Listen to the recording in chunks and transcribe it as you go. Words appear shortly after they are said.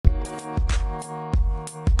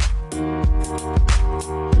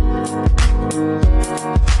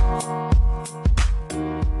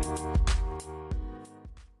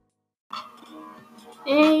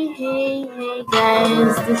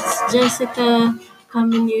Jessica,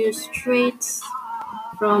 coming you straight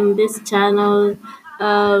from this channel.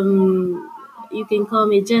 You can call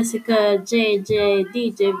me Jessica, JJ,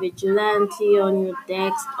 DJ Vigilante on your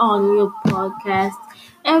decks, on your podcast.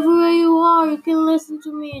 Everywhere you are, you can listen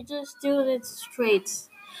to me. Just do it straight.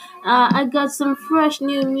 I got some fresh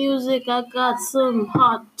new music. I got some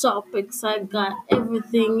hot topics. I got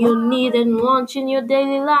everything you need and want in your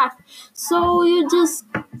daily life. So you just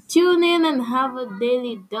tune in and have a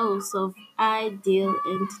daily dose of ideal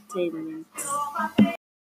entertainment.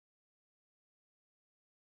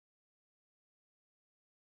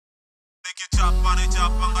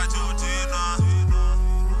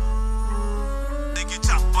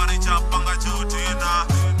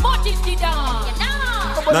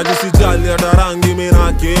 Najisijali hata rangi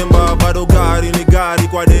mina kimba, bado gari ni gari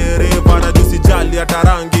kwa dereva. Najisijali hata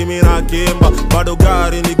rangi mina kimba, bado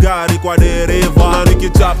gari ni gari kwa dereva. Na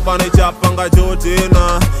nikichapa ni chapanga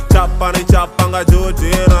jotina, chapa ni chapanga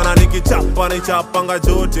jotina. Na nikichapa ni chapanga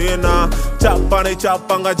jotina, chapa ni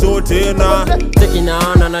chapanga jotina.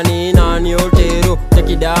 Tekinana na nina ni otero,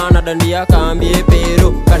 tekidana dandia kambie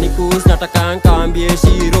pero. Kanikus nataka nkambie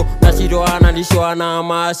shiro, na shiro analishwa na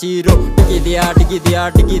mashiro. Tikidia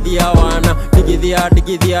tikidia tikidia wana, tikidia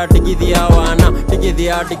tikidia tikidia wana,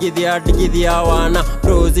 tikidia tikidia tikidia wana.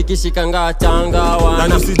 Rozi kishikanga changa wana.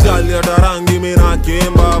 Najisijali hata rangi mina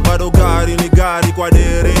kimba, bado gari ni gari kwa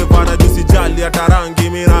dereva. Najisijali hata rangi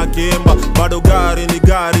mina kimba, bado gari ni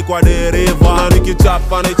gari kwa dereva. Na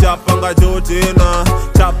nikichapa ni chapanga jotina,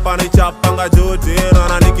 chapa ni chapanga jotina.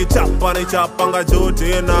 Na nikichapa ni chapanga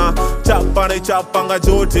jotina, chapa ni chapanga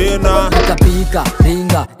jotina. Pika pika,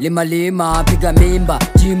 ringa, lima lima, piga mimba,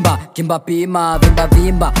 chimba, kimba pima, vimba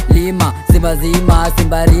vimba, lima, zima zima,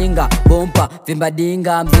 simba ringa, bompa, vimba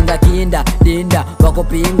dinga, mzinga kinda, dinda, wako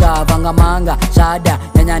pinga, vanga manga, shada,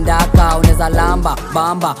 nyanya ndaka, uneza lamba,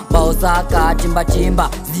 bamba, baosaka, chimba chimba,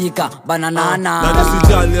 zika, bananana.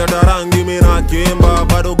 Najisijali hata rangi mina kimba,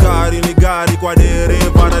 bado gari ni gari kwa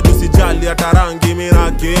dereva. Najisijali hata rangi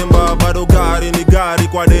mina kimba, bado gari ni gari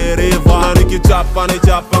kwa dereva. Na nikichapa ni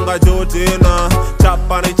chapanga jotina,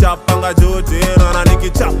 chapa ni chapanga jotina. Na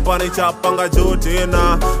nikichapa ni chapanga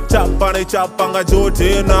jotina, chapa ni chapanga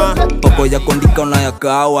jotina. Poko ya kondika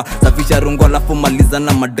unayakawa, safisha rungo alafu maliza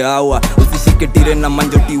na madawa. Usishike tire na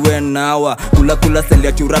manjoti we nawa, kula kula style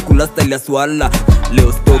ya chura, kula style ya swala.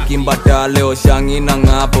 Leo stoki mbata, leo shangi na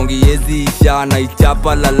nga, pongi yezi isha na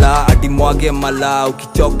ichapa lala. Adi mwage mala,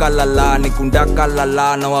 ukichoka lala, nikundaka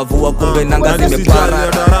lala. Na wavua kumbe nanga zimepara. Najisijali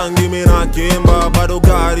hata rangi mina kimba, bado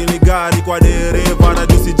gari ni gari kwa dereva.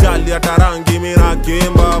 Najisijali hata rangi mina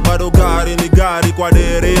kimba, bado gari ni gari kwa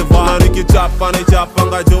dereva. Na nikichapa ni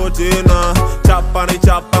chapanga jotina, chapa ni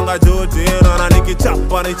chapanga jotina. Na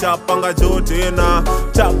nikichapa ni chapanga jotina,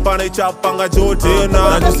 chapa ni chapanga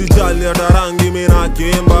jotina. Najisijali hata rangi mina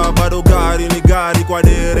kimba, bado gari ni gari kwa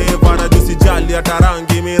dereva. Najisijali hata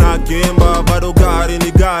rangi mina kimba, bado gari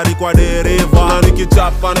ni gari kwa dereva. Na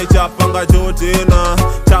nikichapa ni chapanga jotina,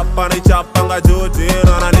 chapa ni chapanga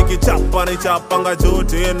jotina. Na nikichapa ni chapanga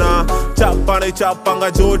jotina, chapa ni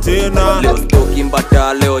chapanga jotina. Leo stoki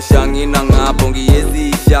mbata, leo shangi na nga, pongi yezi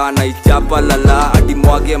isha na ichapa lala. Adi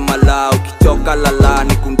mwage mala, ukichoka lala,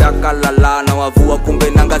 nikundaka lala. Na wavua kumbe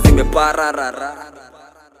nanga zimepara rara.